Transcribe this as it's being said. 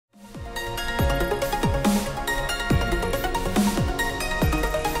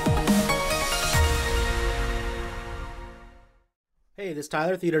Hey, this is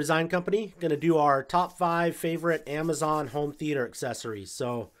Tyler, Theater Design Company. Going to do our top 5 favorite Amazon home theater accessories.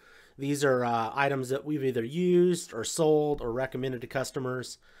 So these are items that we've either used or sold or recommended to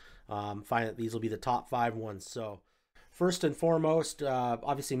customers. Find that these will be the top 5 ones. So first and foremost,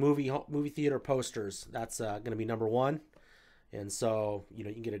 obviously movie theater posters. That's going to be number 1. And so, you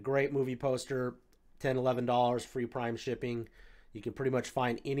can get a great movie poster, $10, $11, free prime shipping. You can pretty much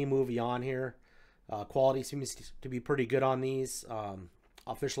find any movie on here. Quality seems to be pretty good on these.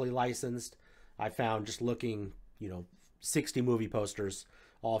 Officially licensed. I found just looking, 60 movie posters,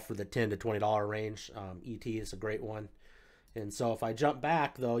 all for the $10 to $20 range. ET is a great one. And so if I jump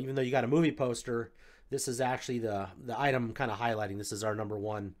back, though, even though you got a movie poster, this is actually the item kind of highlighting. This is our number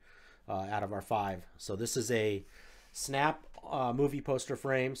 1 out of our 5. So this is a snap movie poster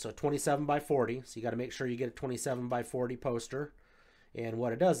frame, so 27 by 40. So you got to make sure you get a 27 by 40 poster. And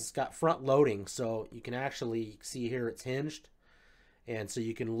what it does, it's got front loading, so you can actually see here it's hinged, and so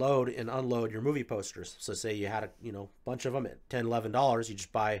you can load and unload your movie posters. So say you had a bunch of them at $10, $11, you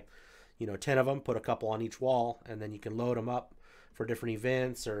just buy 10 of them, put a couple on each wall, and then you can load them up for different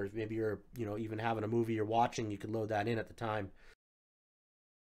events, or maybe you're even having a movie you're watching, you can load that in at the time.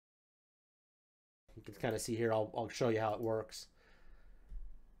 You can kind of see here, I'll show you how it works.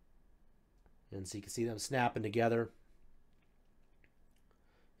 And so you can see them snapping together.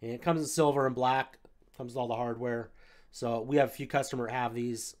 And it comes in silver and black, comes with all the hardware. So we have a few customers have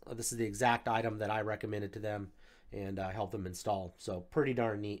these. This is the exact item that I recommended to them and help them install. So pretty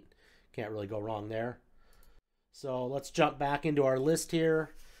darn neat. Can't really go wrong there. So let's jump back into our list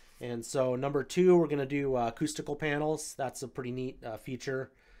here. And so number 2, we're going to do acoustical panels. That's a pretty neat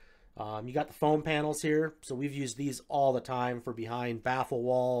feature. You got the foam panels here. So we've used these all the time for behind baffle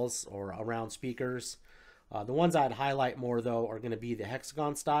walls or around speakers. The ones I'd highlight more, though, are going to be the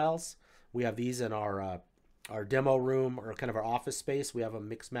hexagon styles. We have these in our demo room, or kind of our office space. We have a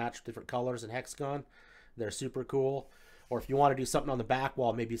mix match, different colors in hexagon. They're super cool. Or if you want to do something on the back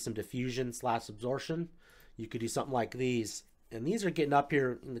wall, maybe some diffusion / absorption, you could do something like these. And these are getting up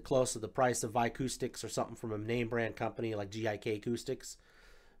here in the close to the price of Acoustics or something from a name brand company like GIK Acoustics.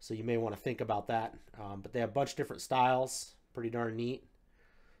 So you may want to think about that. But they have a bunch of different styles. Pretty darn neat.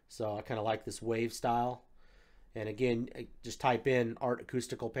 So I kind of like this wave style. And again, just type in Art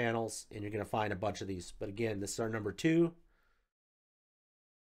Acoustical Panels and you're going to find a bunch of these. But again, this is our number 2.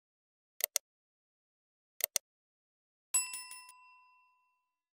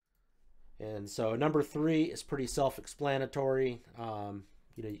 And so number 3 is pretty self-explanatory.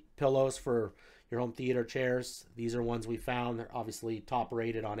 Pillows for your home theater chairs. These are ones we found. They're obviously top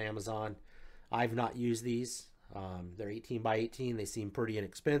rated on Amazon. I've not used these. They're 18 by 18. They seem pretty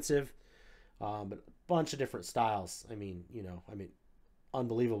inexpensive. But a bunch of different styles.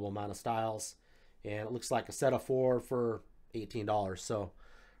 Unbelievable amount of styles. And it looks like a set of 4 for $18. So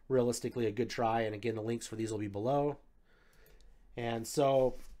realistically a good try. And again, the links for these will be below. And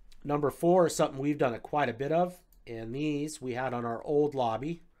so number 4 is something we've done quite a bit of. And these we had on our old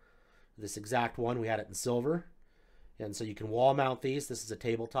lobby. This exact one, we had it in silver. And so you can wall mount these. This is a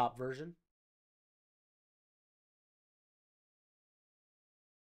tabletop version.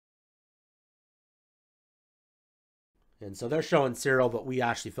 And so they're showing cereal, but we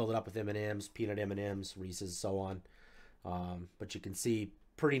actually filled it up with M&Ms, peanut M&Ms, Reese's, so on. But you can see,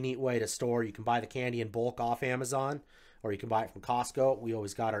 pretty neat way to store. You can buy the candy in bulk off Amazon, or you can buy it from Costco. We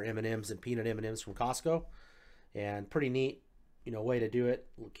always got our M&Ms and peanut M&Ms from Costco. And pretty neat, way to do it.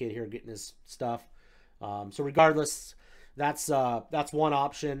 Little kid here getting his stuff. So regardless, that's one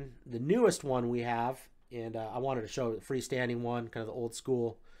option. The newest one we have, and I wanted to show the freestanding one, kind of the old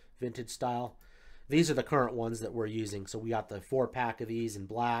school vintage style. These are the current ones that we're using. So we got the 4-pack of these in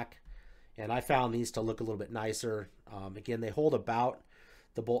black, and I found these to look a little bit nicer. Again, they hold about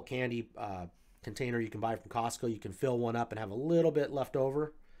the bulk candy container you can buy from Costco. You can fill one up and have a little bit left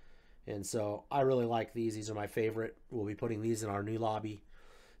over. And so I really like these. These are my favorite. We'll be putting these in our new lobby.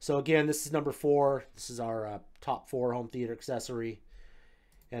 So again, this is number 4. This is our top 4 home theater accessory.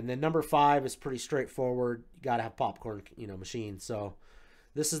 And then number 5 is pretty straightforward. You got to have popcorn, machine. So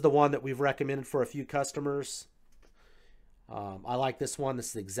this is the one that we've recommended for a few customers. I like this one. This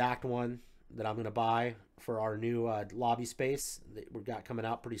is the exact one that I'm going to buy for our new lobby space that we've got coming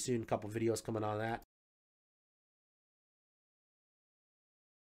out pretty soon. A couple videos coming on that.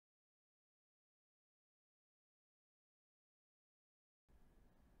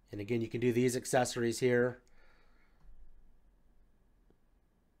 And again, you can do these accessories here.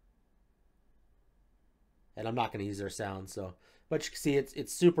 And I'm not going to use their sound, so. But you can see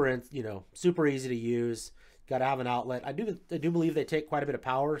it's super, super easy to use. Got to have an outlet. I do believe they take quite a bit of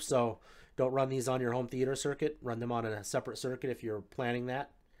power, so Don't run these on your home theater circuit. Run them on a separate circuit if you're planning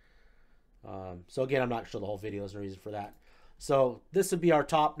that. So again, I'm not sure the whole video is a reason for that. So this would be our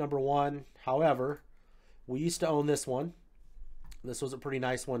top number one. However, we used to own this one. This was a pretty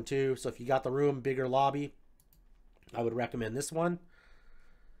nice one too. So if you got the room, bigger lobby, I would recommend this one.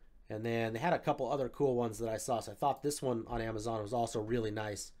 And then they had a couple other cool ones that I saw. So I thought this one on Amazon was also really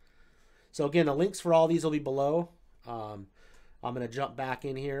nice. So again, the links for all these will be below. I'm going to jump back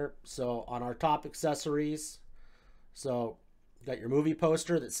in here. So on our top accessories, so you got your movie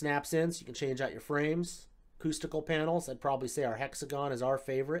poster that snaps in so you can change out your frames. Acoustical panels, I'd probably say our hexagon is our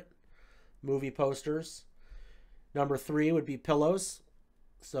favorite. Movie posters. Number 3 would be pillows.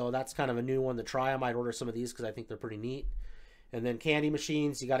 So that's kind of a new one to try. I might order some of these because I think they're pretty neat. And then candy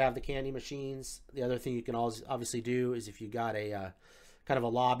machines, you got to have the candy machines. The other thing you can always obviously do is if you got a kind of a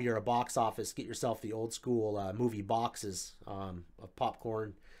lobby or a box office, get yourself the old school movie boxes of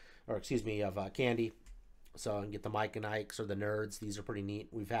popcorn, or excuse me, of candy. So you can get the Mike and Ike's or the Nerds. These are pretty neat.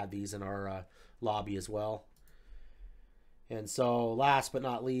 We've had these in our lobby as well. And so last but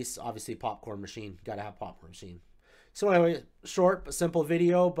not least, obviously popcorn machine. Got to have popcorn machine. So anyway, short but simple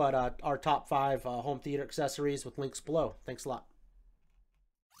video, but our top 5 home theater accessories with links below. Thanks a lot.